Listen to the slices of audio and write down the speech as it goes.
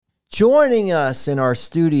Joining us in our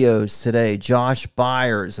studios today, Josh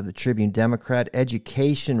Byers of the Tribune Democrat,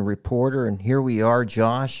 education reporter. And here we are,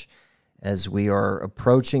 Josh, as we are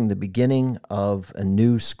approaching the beginning of a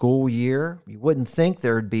new school year. You wouldn't think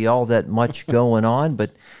there'd be all that much going on,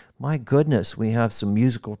 but my goodness, we have some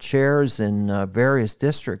musical chairs in various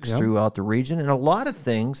districts throughout the region, and a lot of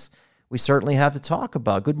things we certainly have to talk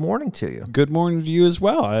about. Good morning to you. Good morning to you as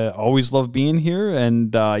well. I always love being here.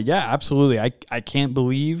 And yeah, absolutely. I can't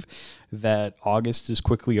believe that August is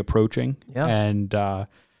quickly approaching. Yeah. And,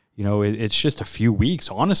 you know, it's just a few weeks,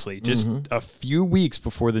 honestly, just a few weeks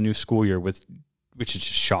before the new school year, which is just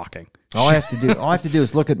shocking. All I have to do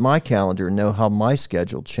is look at my calendar and know how my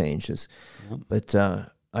schedule changes. Yep. But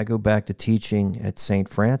I go back to teaching at St.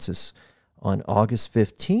 Francis on August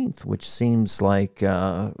 15th, which seems like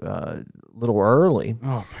a little early. Oh,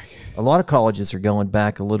 my God. A lot of colleges are going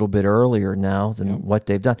back a little bit earlier now than what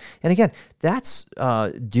they've done. And again, that's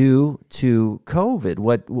due to COVID.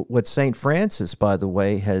 What St. Francis, by the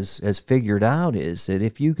way, has figured out is that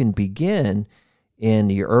if you can begin in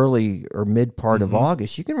the early or mid part of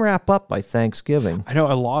August, you can wrap up by Thanksgiving. I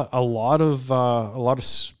know a lot of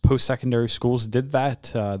post-secondary schools did that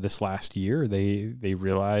this last year. They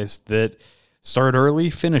realized that start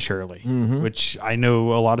early, finish early, which I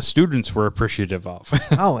know a lot of students were appreciative of.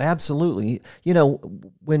 Oh, absolutely. You know,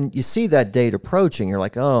 when you see that date approaching, you're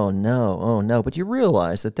like, oh no. But you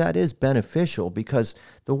realize that is beneficial because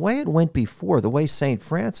the way it went before, the way St.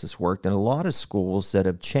 Francis worked, and a lot of schools that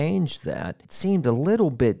have changed that, it seemed a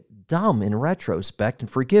little bit dumb in retrospect. And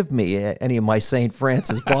forgive me, any of my St.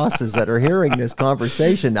 Francis bosses that are hearing this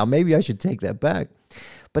conversation. Now, maybe I should take that back.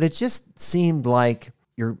 But it just seemed like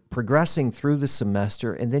you're progressing through the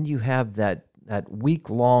semester, and then you have that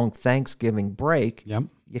week-long Thanksgiving break. Yep.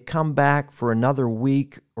 You come back for another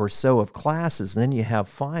week or so of classes, and then you have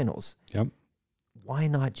finals. Yep. Why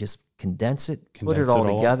not just condense it, put it all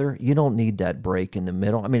together? You don't need that break in the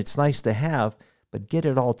middle. I mean, it's nice to have, but get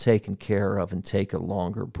it all taken care of and take a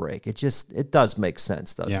longer break. It does make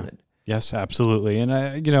sense, doesn't it? Yes, absolutely. And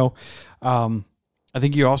I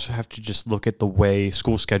think you also have to just look at the way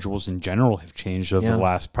school schedules in general have changed over the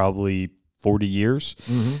last probably 40 years,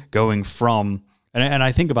 going from, and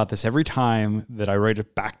I think about this every time that I write a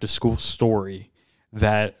back to school story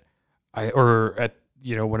whenever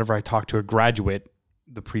I talk to a graduate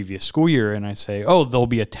the previous school year and I say, oh, they'll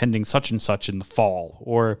be attending such and such in the fall,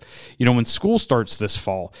 or, when school starts this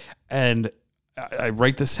fall, and I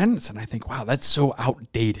write the sentence and I think, wow, that's so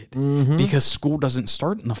outdated because school doesn't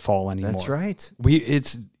start in the fall anymore. That's right.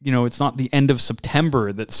 It's not the end of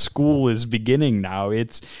September that school is beginning now.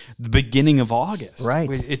 It's the beginning of August. Right.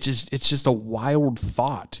 It's just a wild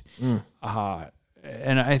thought.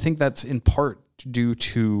 And I think that's in part due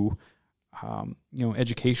to,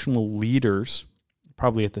 educational leaders,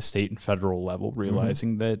 probably at the state and federal level,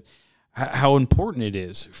 realizing that how important it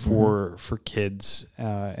is for kids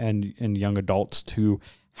and young adults to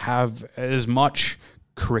have as much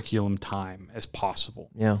curriculum time as possible.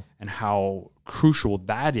 Yeah. And how crucial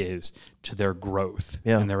that is to their growth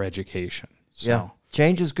and their education. So. Yeah.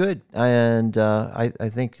 Change is good, and I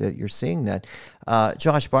think that you're seeing that.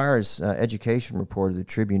 Josh Byers, education reporter of the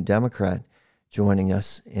Tribune Democrat, joining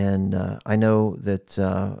us, and I know that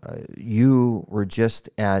you were just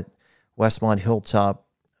at Westmont Hilltop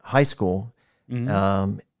High School.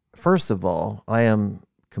 First of all, I am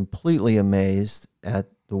completely amazed at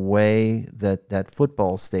the way that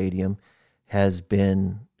football stadium has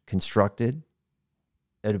been constructed.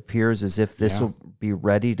 It appears as if this will be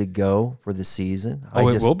ready to go for the season.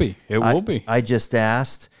 It will be. It will be. I just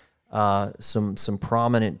asked some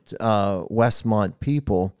prominent Westmont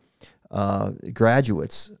people,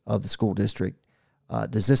 graduates of the school district,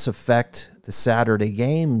 does this affect the Saturday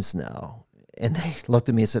games now? And they looked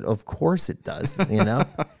at me and said, of course it does, There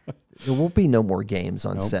won't be no more games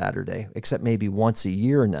on Saturday, except maybe once a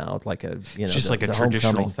year now, like a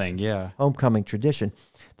traditional thing, homecoming tradition.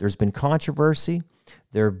 There's been controversy.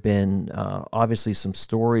 There have been obviously some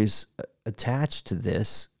stories attached to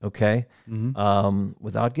this, okay?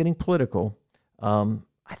 Without getting political,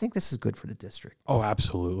 I think this is good for the district. Oh,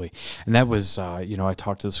 absolutely. And that was, I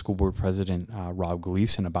talked to the school board president, Rob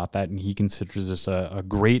Gleason, about that, and he considers this a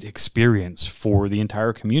great experience for the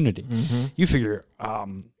entire community. You figure,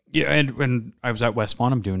 and I was at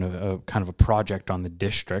Westmont. I'm doing a kind of a project on the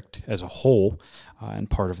district as a whole, and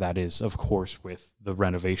part of that is, of course, with the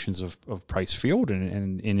renovations of Price Field.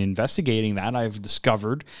 And in investigating that, I've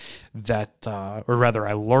discovered that, or rather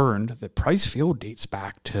I learned that Price Field dates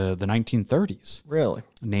back to the 1930s. Really?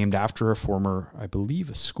 Named after a former, I believe,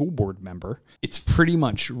 a school board member. It's pretty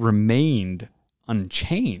much remained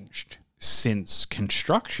unchanged since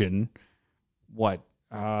construction,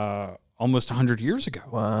 almost 100 years ago.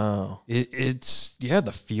 Wow. It's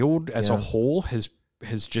the field as a whole has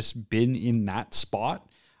just been in that spot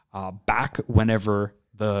back whenever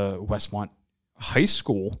the Westmont High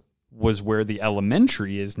School was where the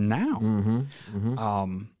elementary is now.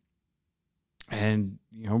 And,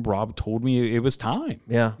 Rob told me it was time.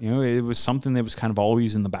 Yeah. It was something that was kind of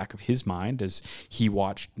always in the back of his mind as he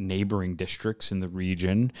watched neighboring districts in the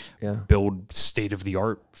region build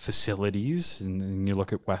state-of-the-art facilities. And then you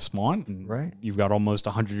look at Westmont, and you've got almost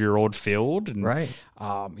 100-year-old field. And, there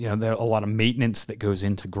are a lot of maintenance that goes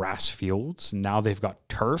into grass fields. And now they've got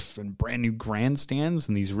turf and brand new grandstands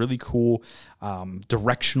and these really cool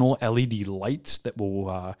directional LED lights that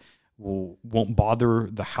won't bother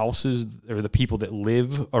the houses or the people that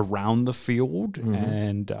live around the field,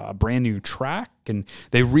 and a brand new track. And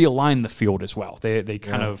they realigned the field as well. They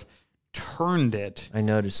kind of turned it. I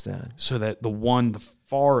noticed that. So that the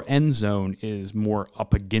far end zone is more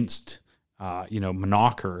up against,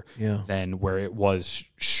 Monacher than where it was,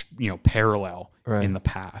 parallel in the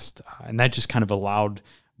past. And that just kind of allowed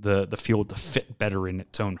the field to fit better in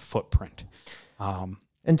its own footprint.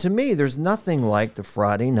 And to me, there's nothing like the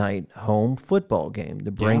Friday night home football game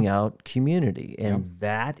to bring out community. And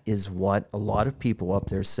that is what a lot of people up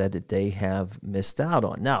there said that they have missed out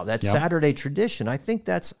on. Now, that Saturday tradition, I think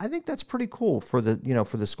that's pretty cool for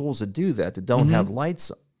the schools that do that don't have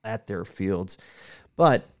lights at their fields.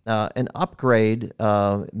 But an upgrade,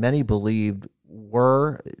 many believed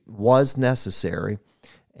was necessary.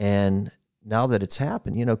 And now that it's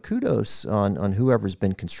happened, kudos on whoever's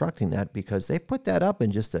been constructing that, because they put that up in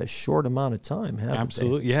just a short amount of time, haven't they?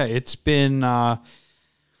 Absolutely. Yeah, it's been,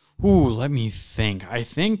 let me think. I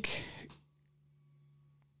think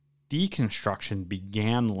deconstruction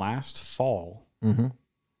began last fall,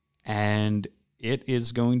 and it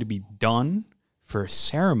is going to be done for a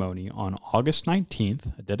ceremony on August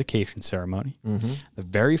 19th, a dedication ceremony. The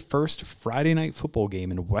very first Friday night football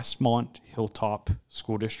game in Westmont Hilltop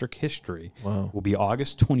School District history will be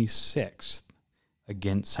August 26th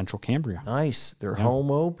against Central Cambria. Nice. Their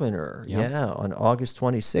home opener. On August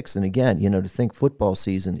 26th. And again, to think football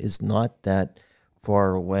season is not that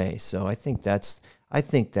far away. So I think that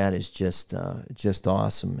is just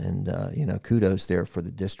awesome. And, kudos there for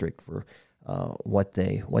the district for what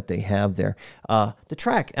they have there. The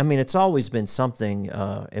track, I mean, it's always been something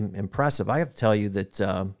impressive. I have to tell you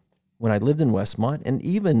that when I lived in Westmont, and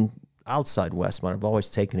even outside Westmont, I've always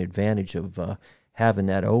taken advantage of having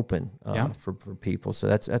that open for people. So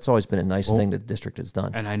that's always been a nice thing that the district has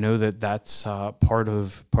done. And I know that's part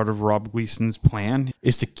of Rob Gleason's plan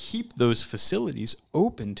is to keep those facilities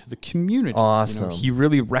open to the community. Awesome. He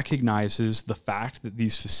really recognizes the fact that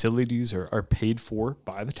these facilities are paid for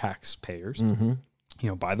by the taxpayers,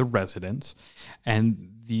 by the residents, and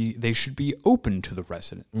they should be open to the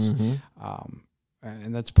residents.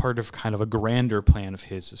 And that's part of kind of a grander plan of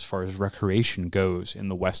his as far as recreation goes in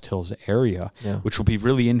the West Hills area, which will be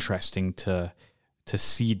really interesting to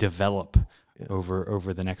see develop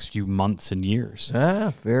over the next few months and years.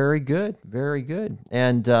 Very good. Very good.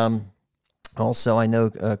 And also, I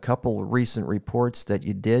know a couple of recent reports that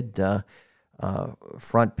you did,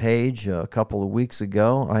 front page a couple of weeks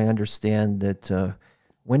ago. I understand that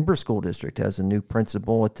Windber School District has a new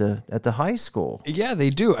principal at the high school. Yeah,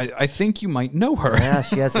 they do. I think you might know her. Yeah,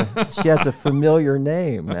 she has a familiar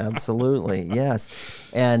name. Absolutely, yes.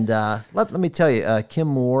 And let me tell you, Kim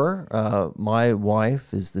Moore, my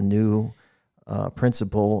wife, is the new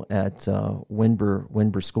principal at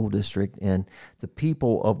Windber School District, and the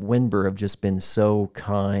people of Windber have just been so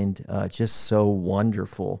kind, just so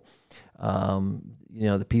wonderful.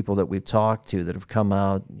 The people that we've talked to that have come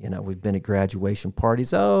out, we've been at graduation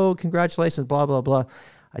parties. Oh, congratulations, blah, blah, blah.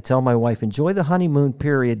 I tell my wife, enjoy the honeymoon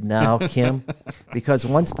period now, Kim, because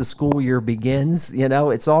once the school year begins,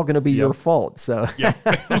 it's all going to be your fault. So,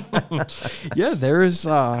 there is,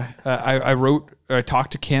 I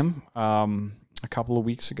talked to Kim a couple of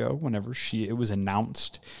weeks ago whenever it was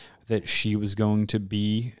announced that she was going to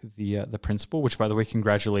be the principal, which, by the way,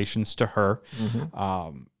 congratulations to her.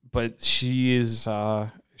 But she is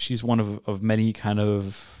she's one of many kind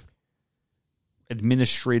of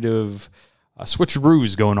administrative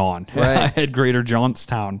switcheroos going on at Greater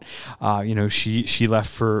Johnstown. She left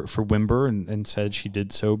for Windber and said she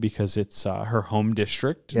did so because it's her home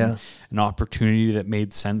district, and an opportunity that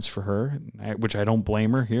made sense for her, which I don't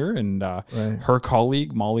blame her here. And her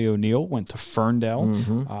colleague Molly O'Neill went to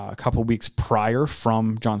Ferndale a couple weeks prior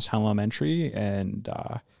from Johnstown Elementary, and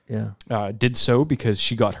did so because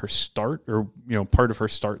she got her start, or part of her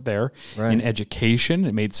start there in education.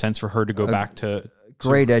 It made sense for her to go back to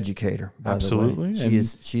Great educator, by Absolutely. the way.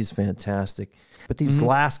 She's fantastic. But these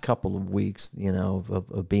last couple of weeks,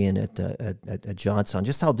 of being at Johnstown,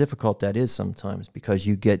 just how difficult that is sometimes, because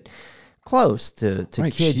you get close to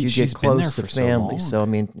Right. kids, you get close to family. So I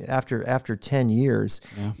mean, after 10 years,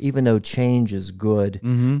 even though change is good,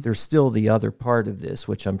 there's still the other part of this,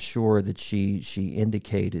 which I'm sure that she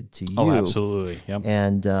indicated to you. Oh, absolutely. Yep.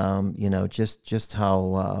 And just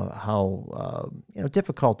how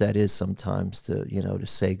difficult that is sometimes to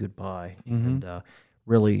say goodbye and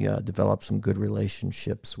really develop some good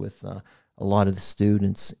relationships with a lot of the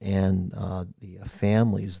students and the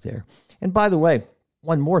families there. And by the way,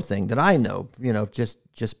 one more thing that I know,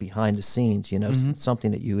 just behind the scenes, something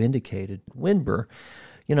that you indicated, Windber,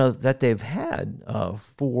 that they've had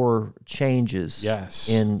 4 changes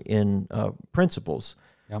in principals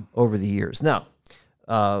over the years. Now,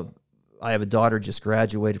 I have a daughter just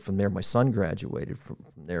graduated from there. My son graduated from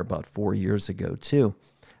there about 4 years ago too.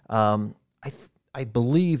 I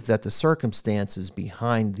believe that the circumstances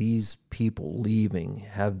behind these people leaving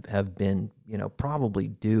have been, probably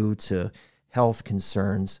due to health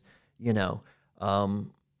concerns.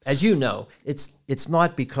 As you know, it's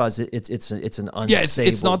not because it's an unstable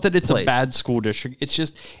it's not that it's place. a bad school district. It's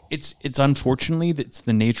just it's unfortunately that's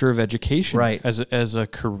the nature of education, right? As a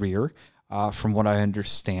career, from what I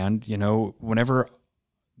understand, whenever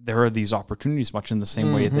there are these opportunities, much in the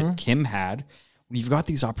same way that Kim had, when you've got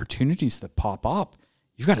these opportunities that pop up,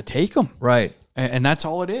 you've got to take them, right? And that's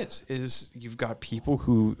all it is you've got people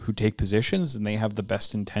who take positions and they have the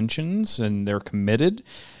best intentions and they're committed,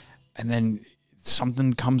 and then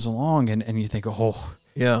something comes along and you think, oh,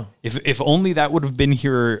 yeah, if only that would have been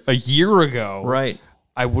here a year ago, right?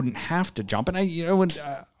 I wouldn't have to jump. And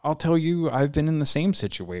I'll tell you, I've been in the same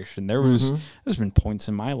situation. There's been points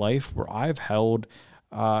in my life where I've held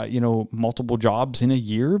multiple jobs in a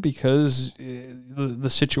year because the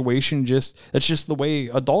situation that's just the way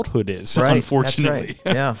adulthood is, right. Unfortunately. That's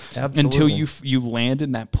right. Yeah, absolutely. Until you land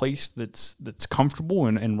in that place that's comfortable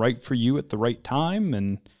and right for you at the right time,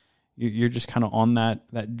 and you're just kind of on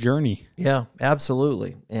that journey. Yeah,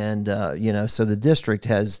 absolutely. And, so the district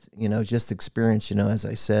has, just experienced, as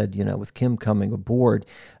I said, with Kim coming aboard,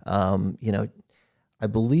 I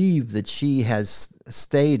believe that she has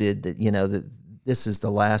stated that, that this is the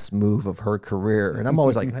last move of her career. And I'm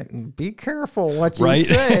always like, be careful what you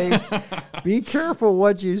say. Be careful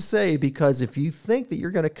what you say, because if you think that you're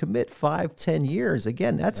going to commit 5-10 years,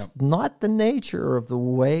 again, that's not the nature of the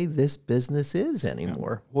way this business is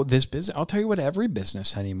anymore. Well, this business, I'll tell you what, every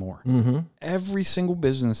business anymore, every single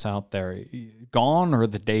business out there, gone are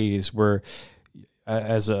the days where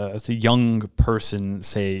as a young person,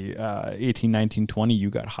 say 18, 19, 20, you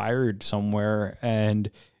got hired somewhere and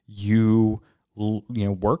you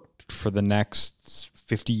worked for the next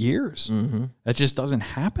 50 years. That just doesn't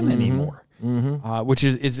happen anymore, which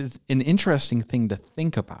is an interesting thing to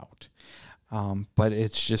think about. But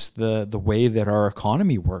it's just the way that our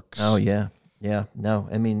economy works. Oh, yeah. Yeah, no,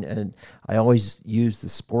 I mean, and I always use the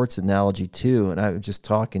sports analogy too. And I was just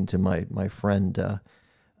talking to my friend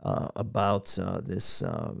about this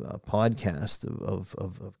podcast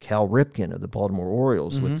of Cal Ripken of the Baltimore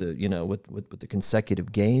Orioles with the with the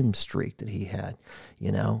consecutive game streak that he had.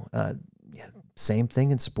 Same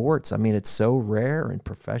thing in sports. I mean, it's so rare in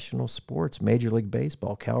professional sports. Major League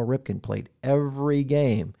Baseball, Cal Ripken played every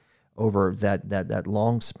game over that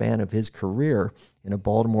long span of his career in a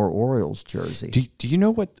Baltimore Orioles jersey. Do you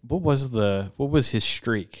know what was his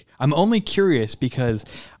streak? I'm only curious because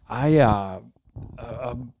I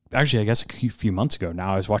actually, I guess a few months ago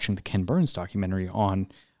now, I was watching the Ken Burns documentary on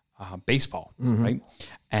baseball, right?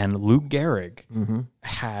 And Lou Gehrig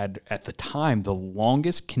had, at the time, the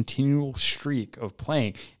longest continual streak of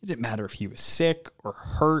playing. It didn't matter if he was sick or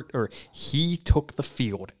hurt, or he took the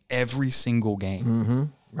field every single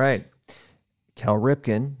game. Right. Cal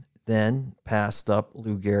Ripken then passed up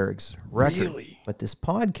Lou Gehrig's record. Really? But this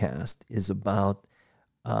podcast is about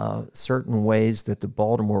certain ways that the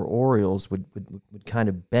Baltimore Orioles would kind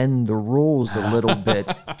of bend the rules a little bit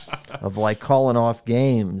of like calling off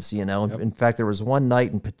games, In fact, there was one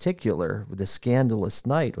night in particular, the scandalous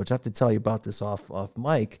night, which I have to tell you about this off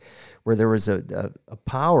mic, where there was a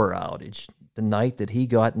power outage the night that he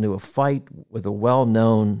got into a fight with a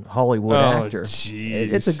well-known Hollywood actor.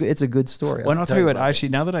 Geez. It's a good story. Well, I'll tell you what, actually,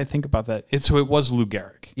 now that I think about that, it was Lou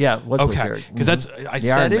Gehrig. Yeah, it was Lou Okay, Gehrig. because I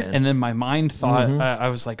said it, and then my mind thought, I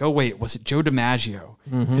was like, oh, wait, was it Joe DiMaggio?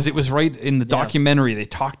 Because it was right in the documentary, they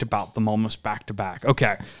talked about them almost back to back.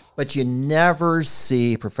 Okay. But you never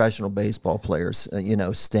see professional baseball players,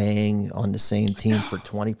 staying on the same team for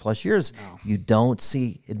 20 plus years. No. You don't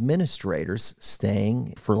see administrators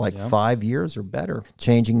staying for 5 years years or better.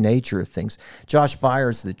 Changing nature of things. Josh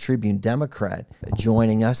Byers, the Tribune Democrat,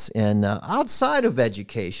 joining us. And outside of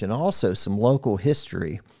education, also some local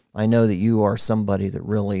history. I know that you are somebody that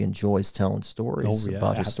really enjoys telling stories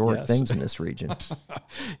about historic things in this region.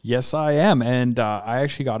 Yes, I am. And I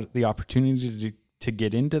actually got the opportunity to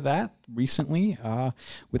get into that recently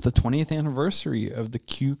with the 20th anniversary of the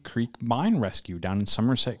Q Creek Mine Rescue down in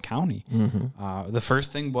Somerset County. The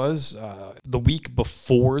first thing was the week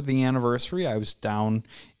before the anniversary, I was down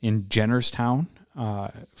in Jennerstown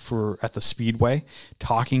at the Speedway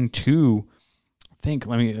talking to,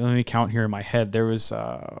 let me count here in my head. There was 6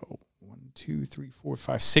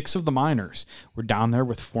 of the miners were down there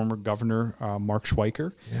with former Governor Mark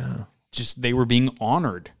Schweiker. Yeah, they were being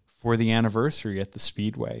honored for the anniversary at the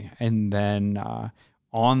Speedway. And then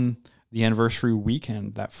on the anniversary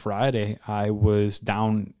weekend, that Friday, I was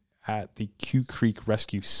down at the Q Creek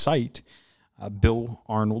Rescue site, Bill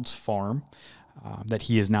Arnold's farm, that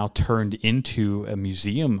he has now turned into a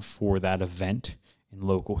museum for that event in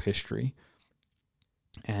local history.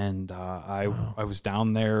 And I was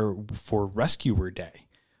down there for Rescuer Day,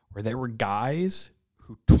 where there were guys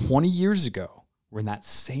who 20 years ago were in that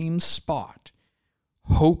same spot,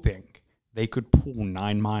 hoping they could pull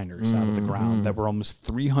 9 miners out of the ground that were almost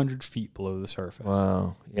 300 feet below the surface.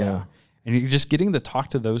 Wow. Yeah. And you're just getting to talk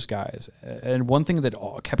to those guys. And one thing that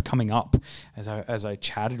kept coming up as I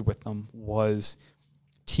chatted with them was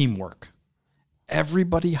teamwork.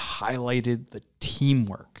 Everybody highlighted the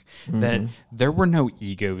teamwork, that there were no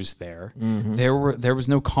egos there. There was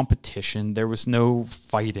no competition. There was no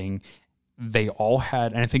fighting. They all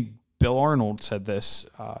had, and I think Bill Arnold said this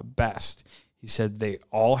best. He said they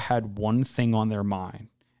all had one thing on their mind,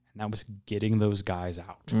 and that was getting those guys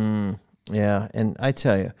out. Yeah, and I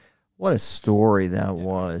tell you, what a story that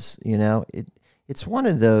was. You know, it's one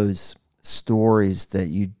of those stories that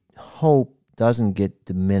you hope doesn't get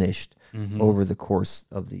diminished over the course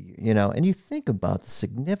of the year. You know, and you think about the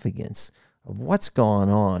significance of what's gone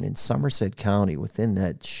on in Somerset County within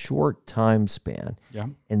that short time span. Yeah.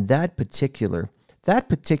 And that particular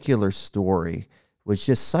story was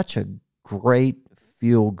just such a great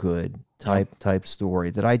feel-good type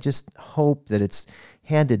story that I just hope that it's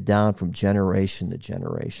handed down from generation to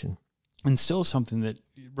generation. And still something that,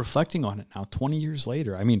 reflecting on it now, 20 years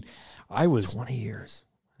later, I mean, I was 20 years.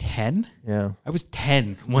 10? Yeah. I was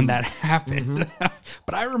 10 when that happened.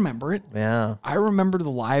 But I remember it. Yeah. I remember the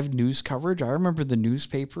live news coverage. I remember the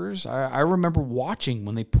newspapers. I remember watching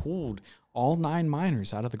when they pulled all 9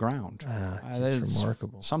 miners out of the ground. It's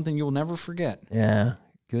remarkable. Something you'll never forget. Yeah.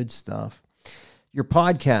 Good stuff. Your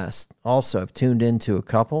podcast also, I've tuned into a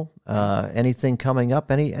couple. Anything coming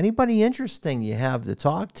up? Anybody interesting you have to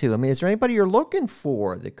talk to? I mean, is there anybody you're looking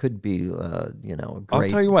for that could be, a great, I'll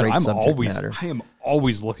tell you what, I am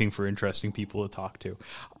always looking for interesting people to talk to.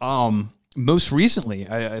 Most recently,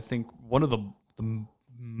 I think one of the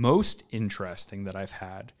most interesting that I've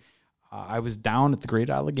had, I was down at the Great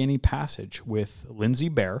Allegheny Passage with Lindsay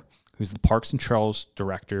Bear, who's the Parks and Trails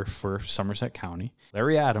Director for Somerset County,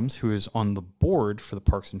 Larry Adams, who is on the board for the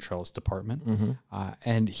Parks and Trails Department,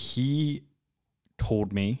 and he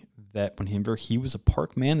told me that whenever he was a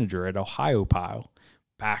park manager at Ohiopyle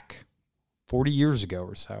back 40 years ago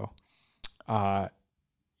or so,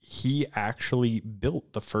 he actually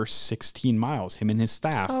built the first 16 miles, him and his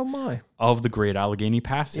staff, of the Great Allegheny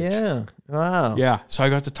Passage. Yeah. Wow. Yeah. So I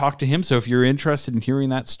got to talk to him. So if you're interested in hearing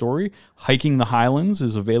that story, Hiking the Highlands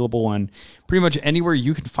is available on pretty much anywhere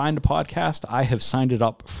you can find a podcast. I have signed it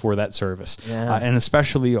up for that service. Yeah. And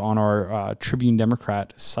especially on our Tribune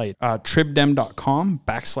Democrat site,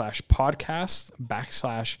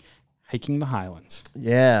 tribdem.com/podcast/Hiking the Highlands.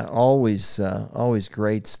 Yeah, always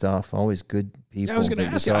great stuff. Always good people. Yeah, I was going to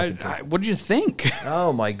ask you, what did you think?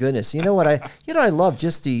 Oh my goodness! You know what I love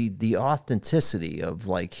just the authenticity of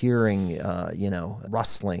like hearing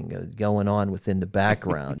rustling going on within the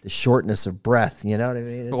background, the shortness of breath. You know what I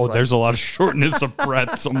mean? It's there's a lot of shortness of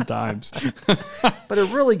breath sometimes, but it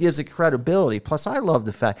really gives it credibility. Plus, I love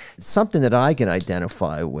the fact it's something that I can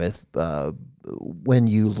identify with when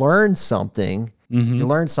you learn something. You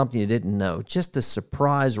learn something you didn't know. Just the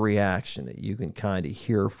surprise reaction that you can kind of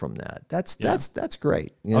hear from that. That's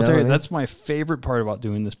great. I'll tell you, that's my favorite part about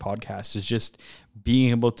doing this podcast is just being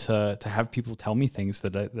able to have people tell me things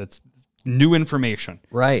that's new information.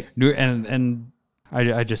 Right. New and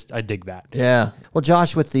I dig that. Yeah. Well,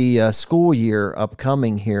 Josh, with the school year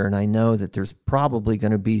upcoming here, and I know that there's probably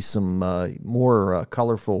going to be some more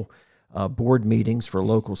colorful board meetings for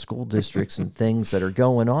local school districts and things that are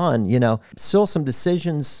going on. You know, still some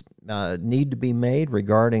decisions need to be made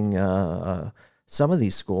regarding some of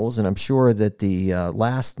these schools, and I'm sure that the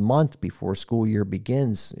last month before school year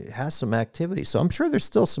begins has some activity. So I'm sure there's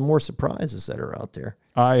still some more surprises that are out there.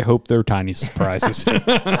 I hope they're tiny surprises.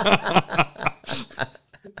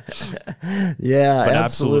 Yeah, But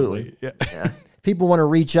absolutely. Yeah. People want to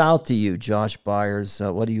reach out to you, Josh Byers.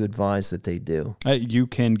 What do you advise that they do? You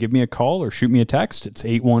can give me a call or shoot me a text. It's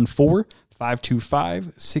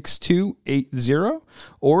 814-525-6280.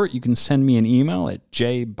 Or you can send me an email at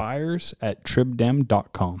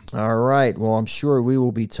jbyers@tribdem.com. All right. Well, I'm sure we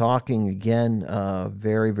will be talking again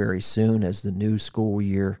very, very soon as the new school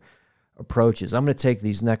year approaches. I'm going to take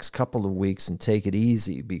these next couple of weeks and take it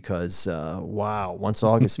easy because, wow, once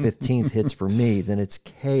August 15th hits for me, then it's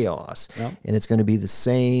chaos. Yep. And it's going to be the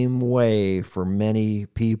same way for many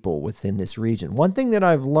people within this region. One thing that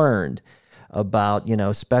I've learned about,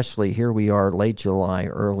 especially here we are late July,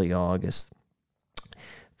 early August,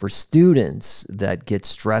 for students that get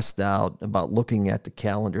stressed out about looking at the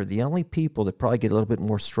calendar, the only people that probably get a little bit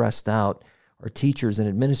more stressed out are teachers and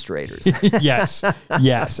administrators. Yes,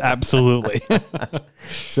 absolutely.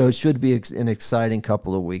 So it should be an exciting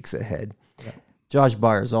couple of weeks ahead. Josh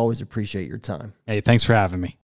Byers, always appreciate your time. Hey, thanks for having me.